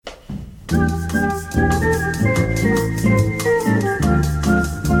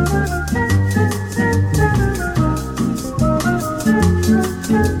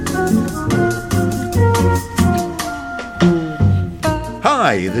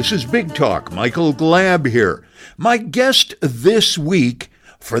Hi, this is Big Talk. Michael Glab here. My guest this week,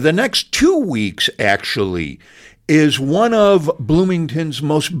 for the next 2 weeks actually, is one of Bloomington's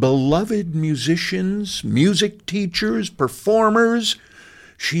most beloved musicians, music teachers, performers.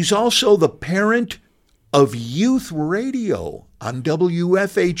 She's also the parent of youth radio on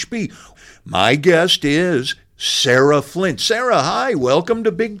WFHB. My guest is Sarah Flint. Sarah, hi, welcome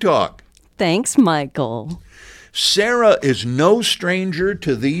to Big Talk. Thanks, Michael. Sarah is no stranger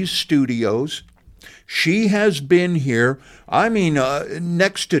to these studios. She has been here,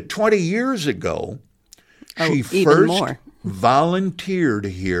 next to 20 years ago. She first volunteered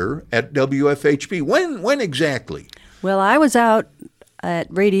here at WFHB. When exactly? Well, I was out at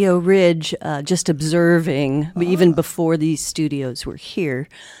Radio Ridge just observing, even before these studios were here.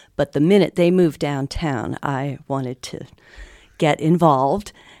 But the minute they moved downtown, I wanted to get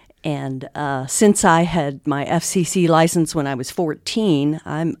involved. And since I had my FCC license when I was 14,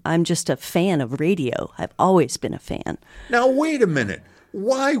 I'm just a fan of radio. I've always been a fan. Now, wait a minute.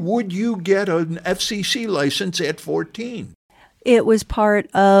 Why would you get an FCC license at 14? It was part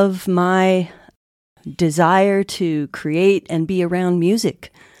of my desire to create and be around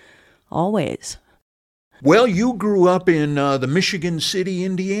music, always. Well, you grew up in the Michigan City,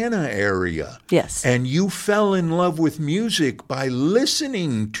 Indiana area. Yes. And you fell in love with music by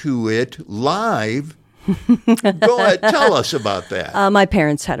listening to it live. Go ahead, tell us about that. My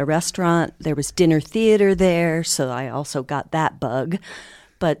parents had a restaurant. There was dinner theater there, so I also got that bug.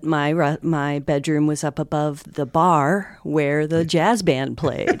 But my bedroom was up above the bar where the jazz band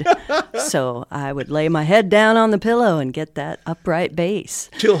played. So I would lay my head down on the pillow and get that upright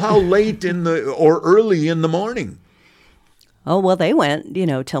bass. Till how late or early in the morning? Oh, well, they went,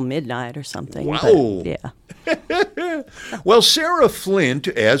 till midnight or something. Wow. But, yeah. Well, Sarah Flint,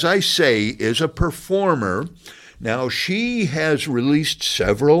 as I say, is a performer. Now, she has released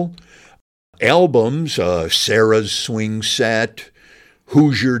several albums, Sarah's Swing Set,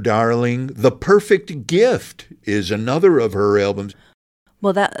 Who's Your Darling? The Perfect Gift is another of her albums.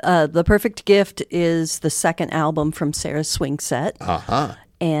 Well, The Perfect Gift is the second album from Sarah's Swing Set. Uh-huh.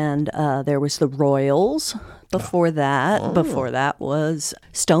 And there was The Royals before that. Oh. Before that was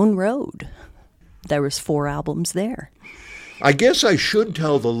Stone Road. There was 4 albums there. I guess I should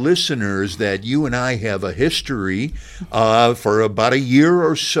tell the listeners that you and I have a history for about a year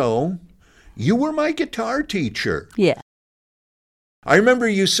or so. You were my guitar teacher. Yeah. I remember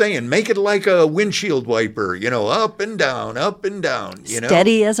you saying, make it like a windshield wiper, up and down, up and down.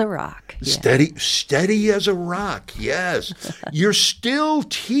 Steady as a rock. Yeah. Steady as a rock, yes. You're still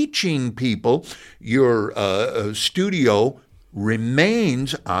teaching people. Your studio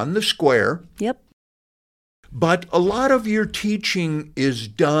remains on the square. Yep. But a lot of your teaching is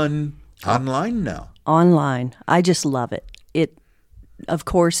done online now. Online. I just love it. Of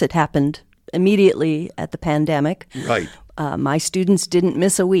course, it happened immediately at the pandemic. Right. My students didn't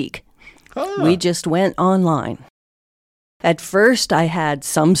miss a week. We just went online. At first, I had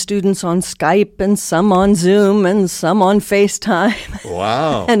some students on Skype and some on Zoom and some on FaceTime.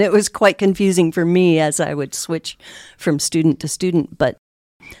 Wow. And it was quite confusing for me as I would switch from student to student. But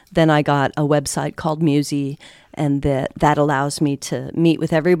then I got a website called Musi, and that allows me to meet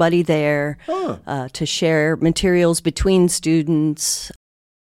with everybody there, to share materials between students,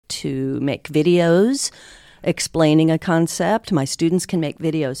 to make videos explaining a concept. My students can make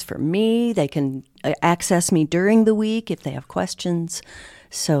videos for me. They can access me during the week if they have questions.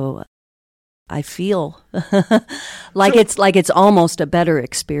 So I feel like it's almost a better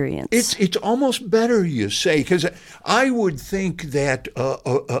experience. It's almost better, you say, because I would think that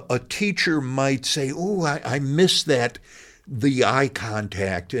a teacher might say, "Oh, I miss that, the eye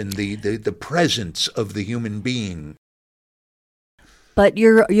contact and the presence of the human being." But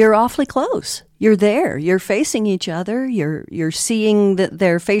you're awfully close. You're there. You're facing each other. You're seeing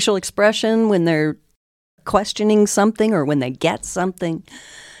their facial expression when they're questioning something or when they get something.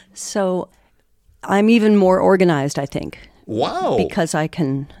 So I'm even more organized, I think. Wow. Because I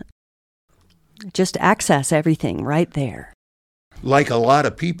can just access everything right there. Like a lot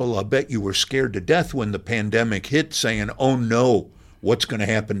of people, I bet you were scared to death when the pandemic hit, saying, "Oh no, what's going to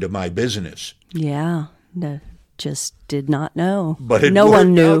happen to my business?" Yeah. No. Just did not know. But no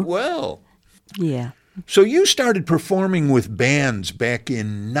one knew. Out well. Yeah. So you started performing with bands back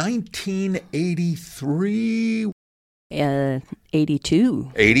in 1983?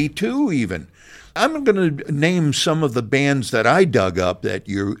 82. 82 even. I'm going to name some of the bands that I dug up that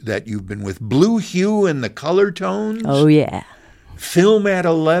you've been with. Blue Hue and the Color Tones. Oh, yeah. Film at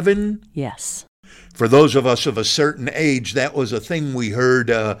 11. Yes. For those of us of a certain age, that was a thing we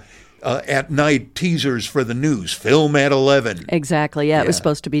heard at night teasers for the news, film at 11. Exactly. Yeah, it was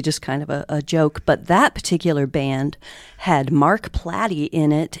supposed to be just kind of a joke. But that particular band had Mark Platty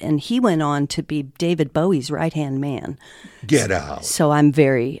in it, and he went on to be David Bowie's right-hand man. Get out. So I'm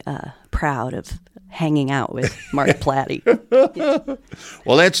very proud of hanging out with Mark Platty.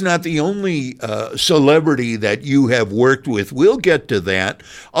 Well, that's not the only celebrity that you have worked with. We'll get to that.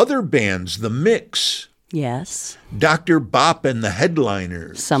 Other bands, The Mix. Yes. Dr. Bop and the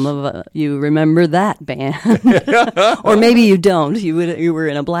Headliners. Some of you remember that band. Or maybe you don't. You were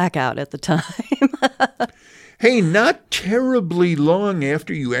in a blackout at the time. Hey, not terribly long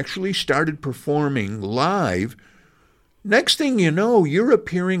after you actually started performing live, next thing you know, you're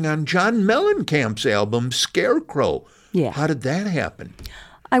appearing on John Mellencamp's album, Scarecrow. Yeah. How did that happen?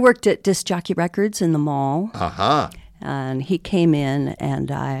 I worked at Disc Jockey Records in the mall. Aha. And he came in, and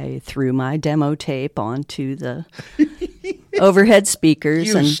I threw my demo tape onto the overhead speakers.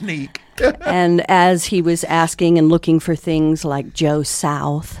 You and sneak. and as he was asking and looking for things like Joe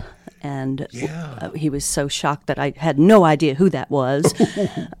South, and he was so shocked that I had no idea who that was.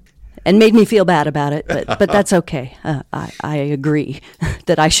 And made me feel bad about it, but that's okay. I agree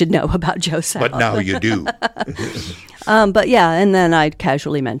that I should know about Joe South. But now you do. But yeah, and then I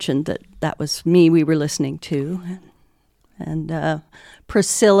casually mentioned that was me we were listening to. And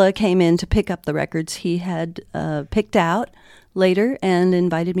Priscilla came in to pick up the records he had picked out later and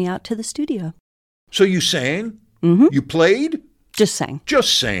invited me out to the studio. So you sang? Mm-hmm. You played? Just sang.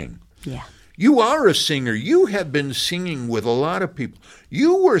 Just sang. Yeah. You are a singer. You have been singing with a lot of people.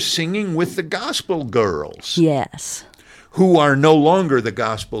 You were singing with the Gospel Girls. Yes. Who are no longer the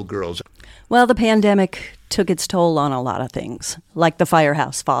Gospel Girls. Well, the pandemic took its toll on a lot of things, like the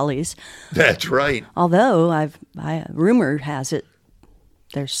Firehouse Follies. That's right. Although rumor has it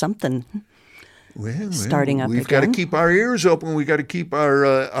there's something starting up We've again. got to keep our ears open. We've got to keep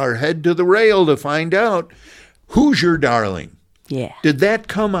our head to the rail to find out. Who's your darling? Yeah. Did that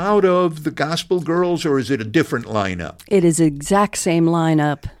come out of the Gospel Girls, or is it a different lineup? It is exact same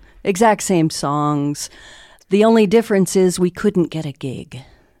lineup, exact same songs. The only difference is we couldn't get a gig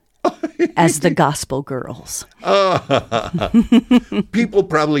as the Gospel Girls. People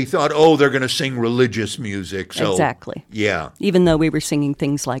probably thought, they're going to sing religious music. So, exactly. Yeah. Even though we were singing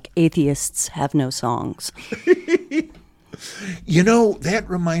things like atheists have no songs. You know, that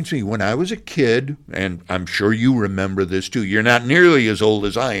reminds me, when I was a kid, and I'm sure you remember this too, you're not nearly as old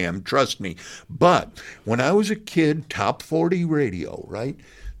as I am, trust me, but when I was a kid, Top 40 radio, right?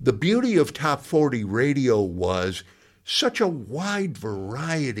 The beauty of Top 40 radio was such a wide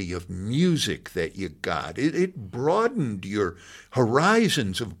variety of music that you got. It broadened your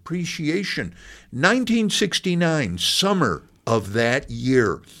horizons of appreciation. 1969, summer of that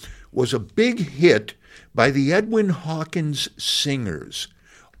year, was a big hit by the Edwin Hawkins Singers.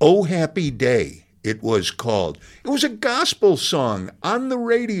 Oh Happy Day, it was called. It was a gospel song on the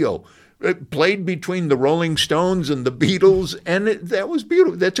radio. It played between the Rolling Stones and the Beatles, and that was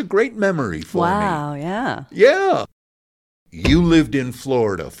beautiful. That's a great memory for me. Wow, yeah. Yeah. You lived in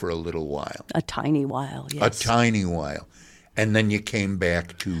Florida for a little while. A tiny while, yes. A tiny while. And then you came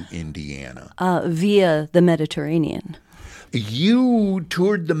back to Indiana. Via the Mediterranean. You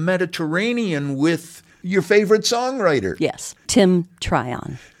toured the Mediterranean with your favorite songwriter. Yes, Tim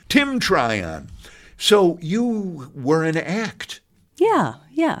Tryon. Tim Tryon. So you were an act. Yeah.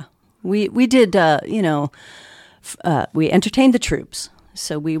 We did, we entertained the troops.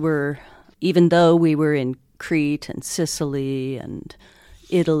 So we were, even though we were in Crete and Sicily and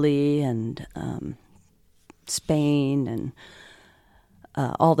Italy and Spain and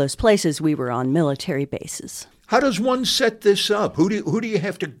all those places, we were on military bases. How does one set this up? Who do you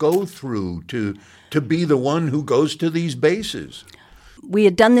have to go through to be the one who goes to these bases? We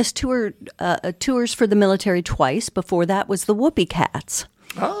had done this tours for the military twice. Before that was the Whoopee Cats.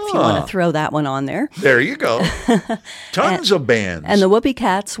 If you want to throw that one on there. There you go. Tons of bands. And the Whoopee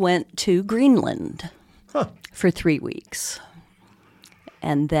Cats went to Greenland for 3 weeks.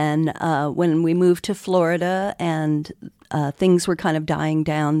 And then when we moved to Florida and things were kind of dying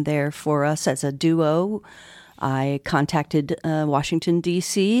down there for us as a duo, I contacted Washington,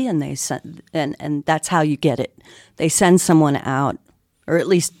 D.C., and they sent, and that's how you get it. They send someone out, or at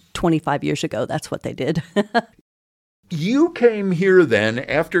least 25 years ago, that's what they did. You came here then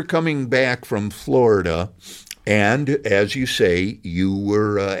after coming back from Florida, and as you say, you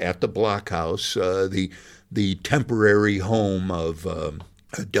were at the Blockhouse, the temporary home of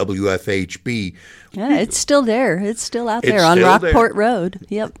WFHB. Yeah, it's still there. It's still out there on Rockport Road.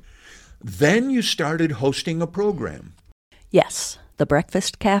 Yep. Then you started hosting a program. Yes, the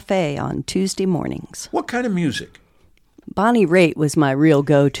Breakfast Cafe on Tuesday mornings. What kind of music? Bonnie Raitt was my real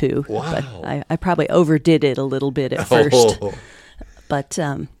go-to. Wow. But I probably overdid it a little bit at first. Oh. But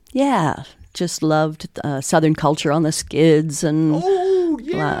yeah, just loved Southern culture on the Skids and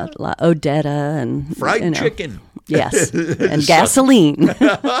La Odetta and Fried chicken. Yes, and gasoline.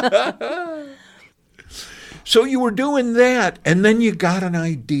 So you were doing that, and then you got an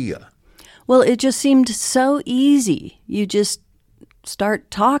idea. Well, it just seemed so easy. You just start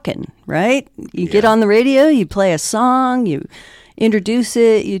talking, right? You get on the radio, you play a song, you introduce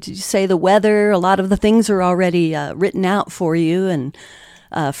it, you say the weather. A lot of the things are already written out for you, and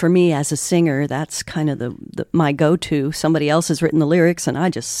for me as a singer, that's kind of my go-to. Somebody else has written the lyrics, and I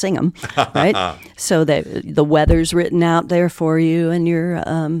just sing them, right? So the weather's written out there for you, and your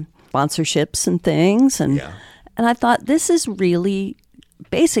sponsorships and things, and I thought this is really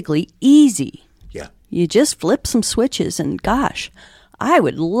basically easy. Yeah, you just flip some switches, and gosh, I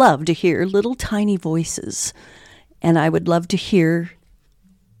would love to hear little tiny voices, and I would love to hear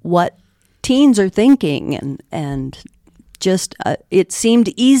what teens are thinking, and just it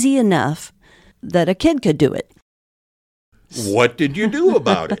seemed easy enough that a kid could do it. What did you do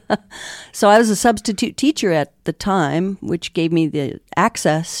about it? So I was a substitute teacher at the time, which gave me the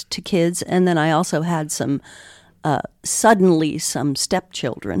access to kids, and then I also had some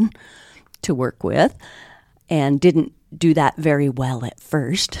stepchildren to work with, and didn't do that very well at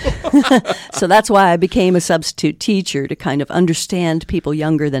first. So that's why I became a substitute teacher, to kind of understand people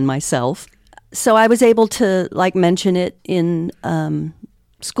younger than myself. So I was able to mention it in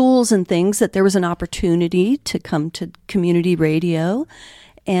schools and things, that there was an opportunity to come to community radio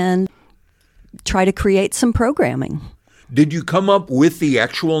and try to create some programming. Did you come up with the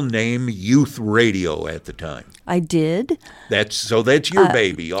actual name Youth Radio at the time? I did. That's your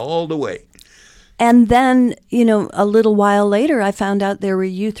baby all the way. And then, a little while later, I found out there were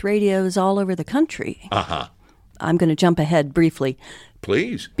youth radios all over the country. Uh-huh. I'm going to jump ahead briefly.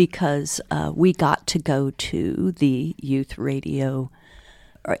 Please. Because we got to go to the youth radio.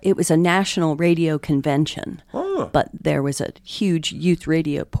 It was a national radio convention, but there was a huge youth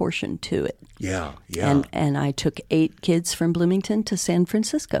radio portion to it. Yeah, yeah. And I took 8 kids from Bloomington to San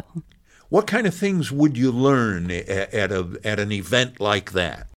Francisco. What kind of things would you learn at an event like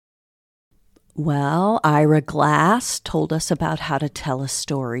that? Well, Ira Glass told us about how to tell a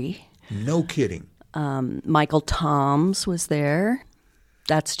story. No kidding. Michael Toms was there.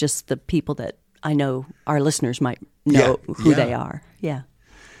 That's just the people that I know our listeners might know who they are. Yeah.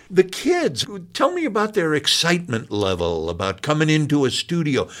 The kids, tell me about their excitement level about coming into a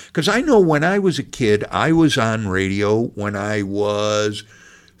studio. Because I know when I was a kid, I was on radio when I was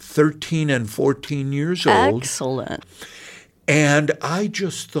 13 and 14 years old. Excellent. And I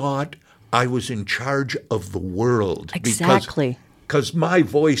just thought I was in charge of the world. Exactly. Because my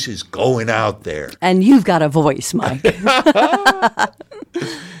voice is going out there. And you've got a voice, Mike.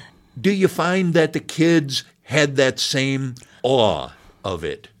 Do you find that the kids had that same awe of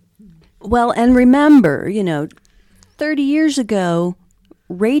it? Well, and remember, 30 years ago,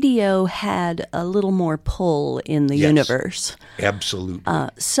 radio had a little more pull in the universe. Absolutely.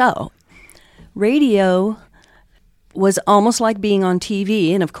 So, radio was almost like being on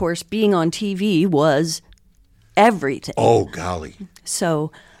TV, and of course, being on TV was everything. Oh, golly.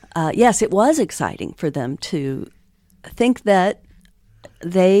 So, yes, it was exciting for them to think that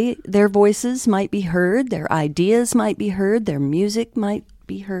their voices might be heard, their ideas might be heard, their music might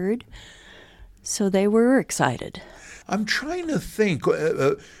be heard. So they were excited. I'm trying to think.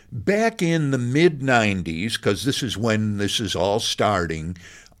 Back in the mid-'90s, because this is when this is all starting,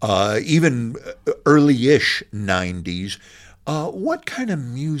 even early-ish 90s, what kind of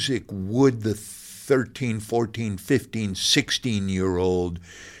music would the 13, 14, 15, 16-year-old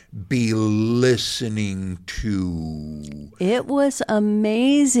be listening to? It was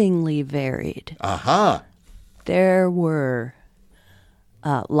amazingly varied. Aha. There were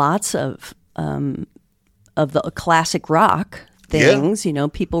lots of the classic rock things,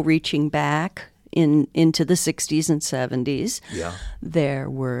 people reaching back into the 60s and 70s. Yeah. There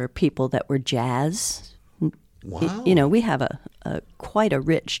were people that were jazz. Wow. We have a quite a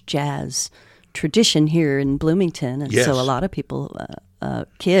rich jazz tradition here in Bloomington, and so a lot of people,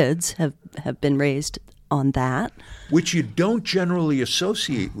 kids, have been raised on that. Which you don't generally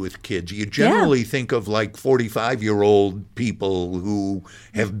associate with kids. You generally think of 45-year-old people who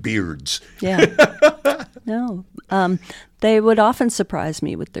have beards. Yeah. No. They would often surprise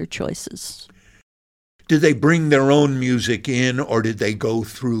me with their choices. Did they bring their own music in, or did they go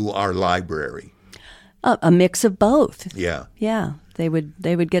through our library? A mix of both. Yeah. Yeah. They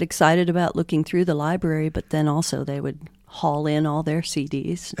would get excited about looking through the library, but then also they would haul in all their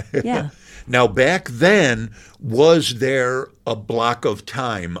CDs. Yeah. Now, back then, was there a block of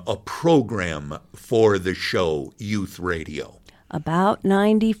time, a program for the show, Youth Radio? About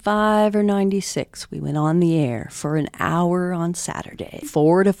 95 or 96, we went on the air for an hour on Saturday,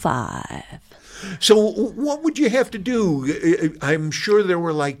 4 to 5. So what would you have to do? I'm sure there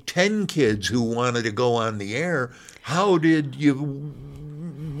were like 10 kids who wanted to go on the air. How did you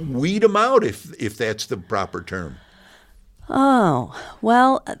weed them out, if that's the proper term? Oh,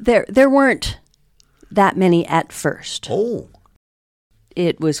 well, there weren't that many at first. Oh.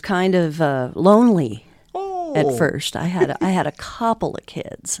 It was kind of lonely at Oh. first. I had a couple of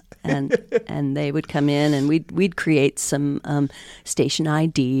kids, and they would come in, and we'd create some station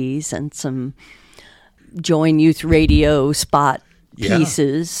IDs and some join youth radio spot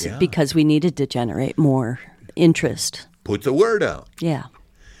pieces because we needed to generate more interest. Put the word out. Yeah.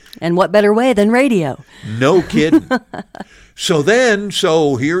 And what better way than radio? No kidding.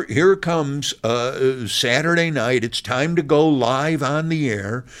 So here comes Saturday night. It's time to go live on the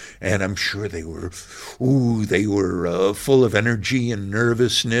air, and I'm sure they were full of energy and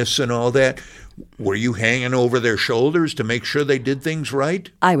nervousness and all that. Were you hanging over their shoulders to make sure they did things right?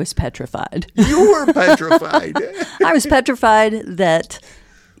 I was petrified. You were petrified. I was petrified that,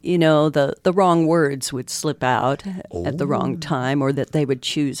 the wrong words would slip out at the wrong time, or that they would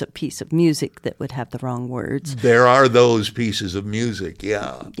choose a piece of music that would have the wrong words. There are those pieces of music,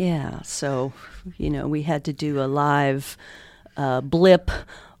 yeah. Yeah, so, we had to do a live blip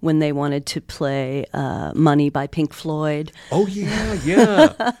when they wanted to play Money by Pink Floyd. Oh,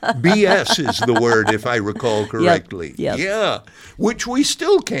 yeah. BS is the word, if I recall correctly. Yep. Yeah, which we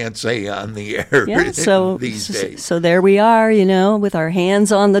still can't say on the air these days. So there we are, with our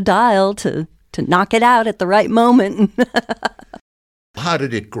hands on the dial to knock it out at the right moment. How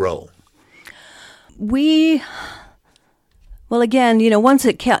did it grow? Well, again, once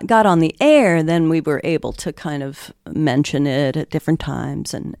it got on the air, then we were able to kind of mention it at different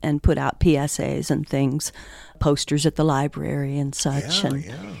times and put out PSAs and things, posters at the library and such.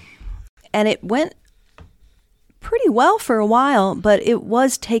 And it went pretty well for a while, but it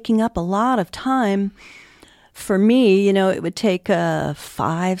was taking up a lot of time. For me, it would take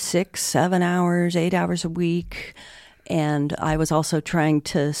 5, 6, 7 hours, 8 hours a week. And I was also trying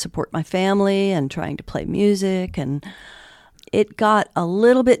to support my family and trying to play music, and it got a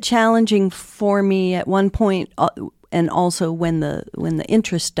little bit challenging for me at one point, and also when the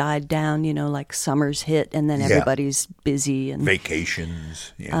interest died down, like summers hit, and then everybody's busy and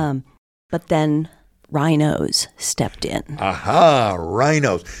vacations. Yeah. But then rhinos stepped in. Aha,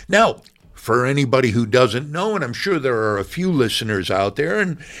 rhinos. Now, for anybody who doesn't know, and I'm sure there are a few listeners out there,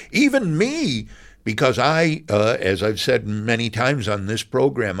 and even me, because I, as I've said many times on this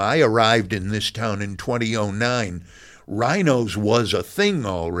program, I arrived in this town in 2009. Rhinos was a thing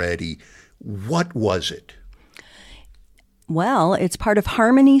already. What was it? Well, it's part of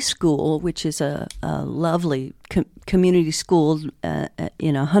Harmony School, which is a lovely community school in a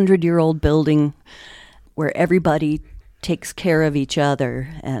 100-year-old building where everybody takes care of each other,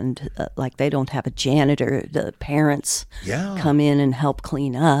 and like they don't have a janitor. The parents come in and help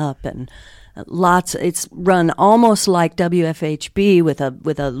clean up, and it's run almost like WFHB with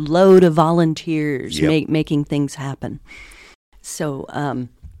a load of volunteers making things happen. So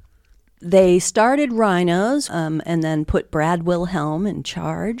they started Rhinos and then put Brad Wilhelm in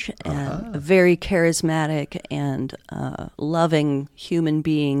charge, and a very charismatic and loving human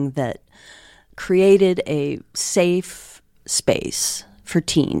being that created a safe space for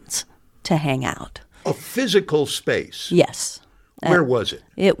teens to hang out. A physical space? Yes. Where was it?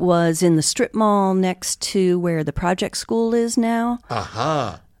 It was in the strip mall next to where the project school is now.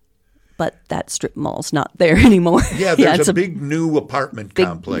 Aha. But that strip mall's not there anymore. Yeah, there's a big new apartment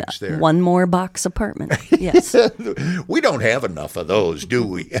complex there. One more box apartment, yes. We don't have enough of those, do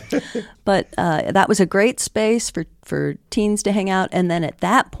we? But that was a great space for teens to hang out. And then at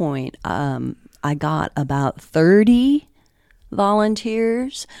that point, I got about 30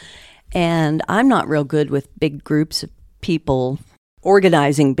 volunteers. And I'm not real good with big groups of people,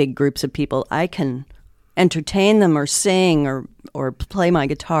 organizing big groups of people. I can entertain them or sing or play my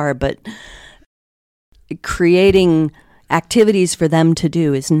guitar, but creating activities for them to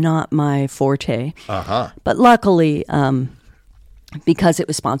do is not my forte. But luckily, because it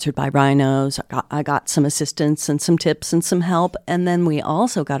was sponsored by Rhinos, I got some assistance and some tips and some help. And then we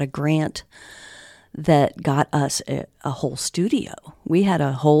also got a grant that got us a whole studio. We had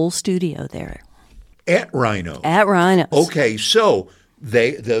a whole studio there. At Rhinos? At Rhinos. Okay, so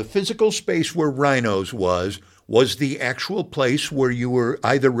the physical space where Rhinos was the actual place where you were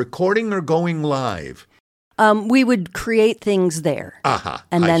either recording or going live? We would create things there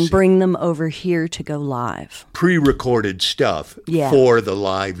and then bring them over here to go live. Pre-recorded stuff for the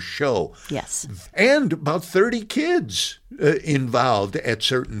live show. Yes. And about 30 kids involved at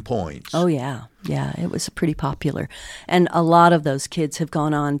certain points. Oh, yeah. Yeah, it was pretty popular. And a lot of those kids have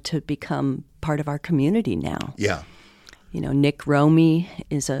gone on to become part of our community now. Yeah. You know, Nick Romey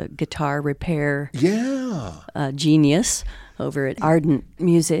is a guitar repair genius over at Ardent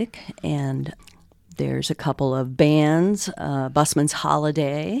Music, and there's a couple of bands, Busman's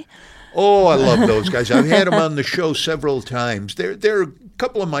Holiday. Oh, I love those guys. I've had them on the show several times. They're a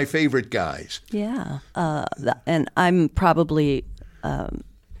couple of my favorite guys. Yeah, and I'm probably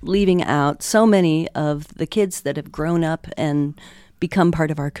leaving out so many of the kids that have grown up and become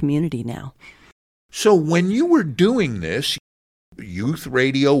part of our community now. So when you were doing this, youth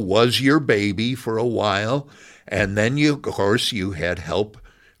radio was your baby for a while, and then of course, you had help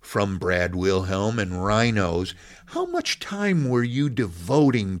from Brad Wilhelm and Rhinos. How much time were you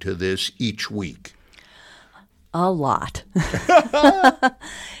devoting to this each week? A lot.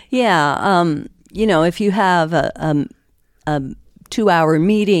 Yeah. You know, if you have a 2-hour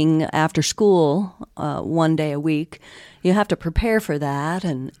meeting after school 1 day a week, you have to prepare for that,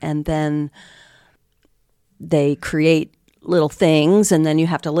 and then they create little things, and then you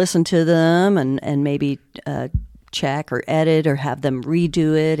have to listen to them and maybe check or edit or have them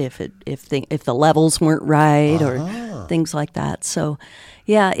redo it if the levels weren't right or things like that. So,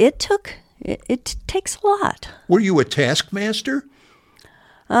 yeah, it takes a lot. Were you a taskmaster?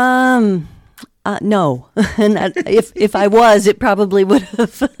 No, and if I was, it probably would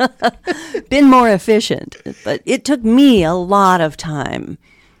have been more efficient. But it took me a lot of time,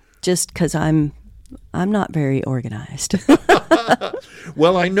 just because I'm not very organized.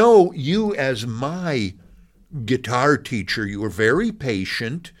 Well, I know you as my guitar teacher. You were very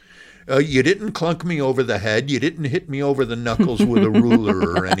patient. You didn't clunk me over the head. You didn't hit me over the knuckles with a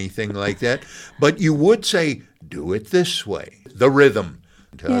ruler or anything like that. But you would say, do it this way, the rhythm.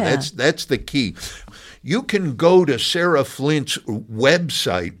 That's the key. You can go to Sarah Flint's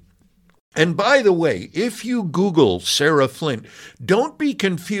website. And by the way, if you Google Sarah Flint, don't be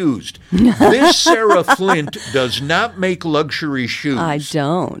confused. This Sarah Flint does not make luxury shoes. I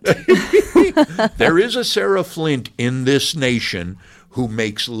don't. There is a Sarah Flint in this nation who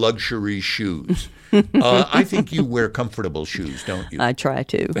makes luxury shoes. I think you wear comfortable shoes, don't you? I try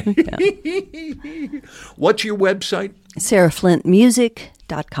to. Yeah. What's your website?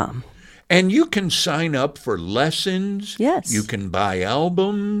 SarahFlintMusic.com. And you can sign up for lessons. Yes. You can buy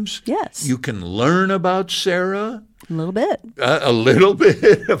albums. Yes. You can learn about Sarah. A little bit. A little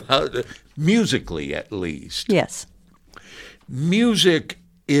bit about musically, at least. Yes. Music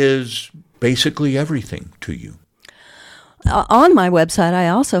is basically everything to you. On my website, I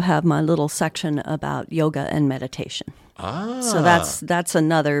also have my little section about yoga and meditation. So that's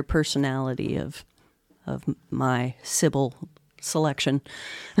another personality of my Sybil selection.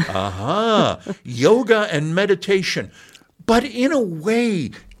 Yoga and meditation. But in a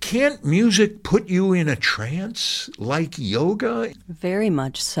way, can't music put you in a trance like yoga? Very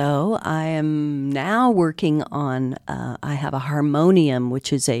much so. I am now working on, I have a harmonium,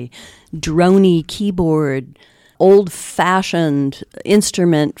 which is a droney keyboard, old-fashioned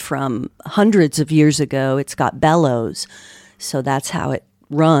instrument from hundreds of years ago. It's got bellows, so that's how it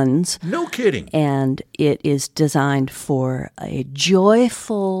runs. No kidding. And it is designed for a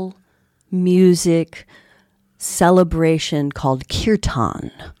joyful music celebration called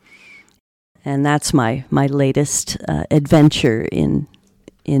kirtan. And that's my latest adventure in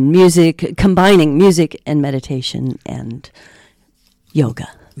music, combining music and meditation and yoga.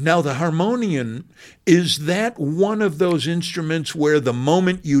 Now, the harmonium, is that one of those instruments where the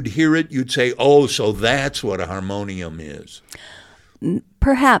moment you'd hear it, you'd say, oh, so that's what a harmonium is?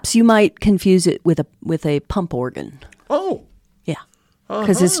 Perhaps you might confuse it with a pump organ. Oh. Yeah,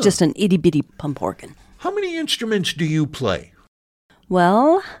 because it's just an itty-bitty pump organ. How many instruments do you play?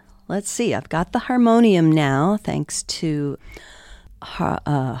 Well, let's see. I've got the harmonium now, thanks to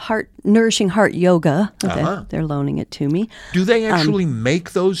Nourishing Heart Yoga. They're loaning it to me. Do they actually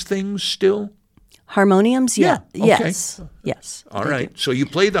make those things still? Harmoniums? Yeah. Okay. Yes. All right. So you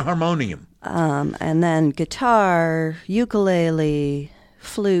play the harmonium. And then guitar, ukulele,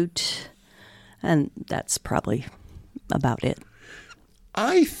 flute, and that's probably about it.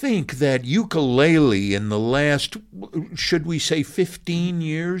 I think that ukulele in the last, should we say 15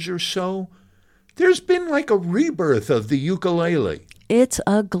 years or so, there's been like a rebirth of the ukulele. It's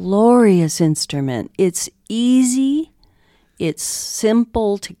a glorious instrument. It's easy. It's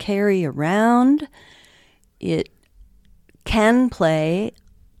simple to carry around. It can play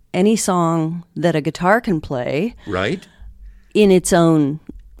any song that a guitar can play. Right. In its own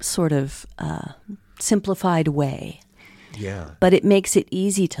sort of simplified way. Yeah. But it makes it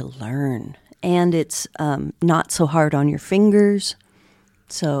easy to learn, and it's not so hard on your fingers.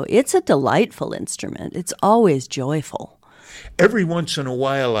 So it's a delightful instrument. It's always joyful. Every once in a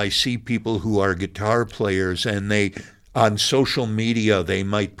while, I see people who are guitar players, and they, on social media, they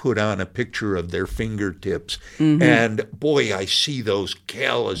might put on a picture of their fingertips. Mm-hmm. And boy, I see those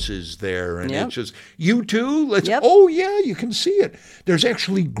calluses there. And It's just, you too? Oh, yeah, you can see it. There's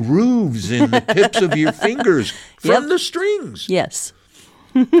actually grooves in the tips of your fingers from the strings. Yes.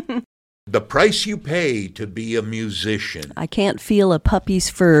 The price you pay to be a musician. I can't feel a puppy's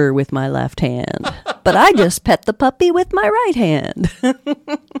fur with my left hand, but I just pet the puppy with my right hand.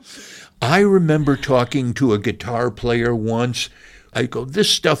 I remember talking to a guitar player once. I go, this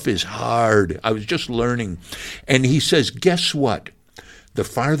stuff is hard. I was just learning. And he says, guess what? The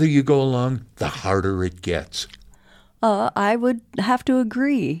farther you go along, the harder it gets. I would have to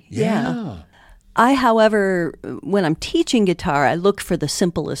agree. Yeah. I, however, when I'm teaching guitar, I look for the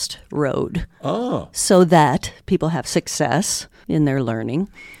simplest road so that people have success in their learning.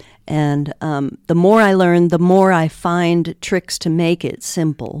 And the more I learn, the more I find tricks to make it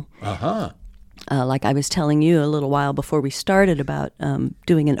simple. Like I was telling you a little while before we started about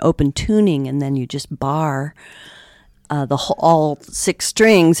doing an open tuning, and then you just bar all 6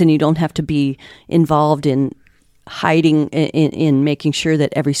 strings, and you don't have to be involved in hiding in making sure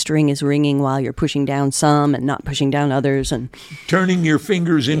that every string is ringing while you're pushing down some and not pushing down others, and turning your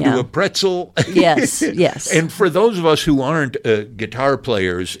fingers into a pretzel. Yes. And for those of us who aren't guitar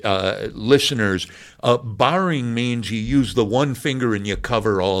players, listeners, barring means you use the one finger and you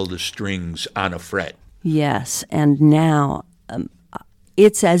cover all the strings on a fret. Yes, and now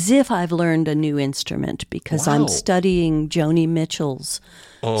it's as if I've learned a new instrument because I'm studying Joni Mitchell's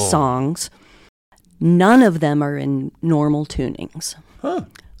songs. None of them are in normal tunings,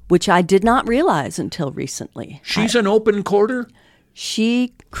 which I did not realize until recently. She's an open quarter?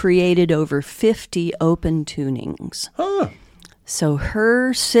 She created over 50 open tunings. So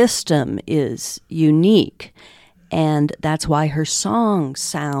her system is unique, and that's why her songs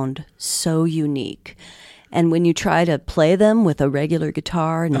sound so unique. And when you try to play them with a regular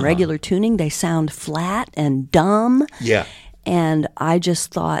guitar and regular tuning, they sound flat and dumb. Yeah. And I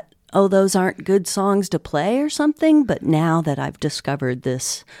just thought, those aren't good songs to play or something. But now that I've discovered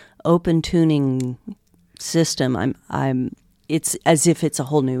this open tuning system, it's as if it's a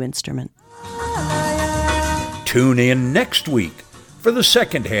whole new instrument. Tune in next week for the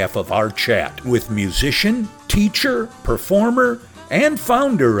second half of our chat with musician, teacher, performer, and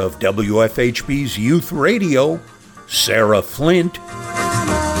founder of WFHB's Youth Radio, Sarah Flint.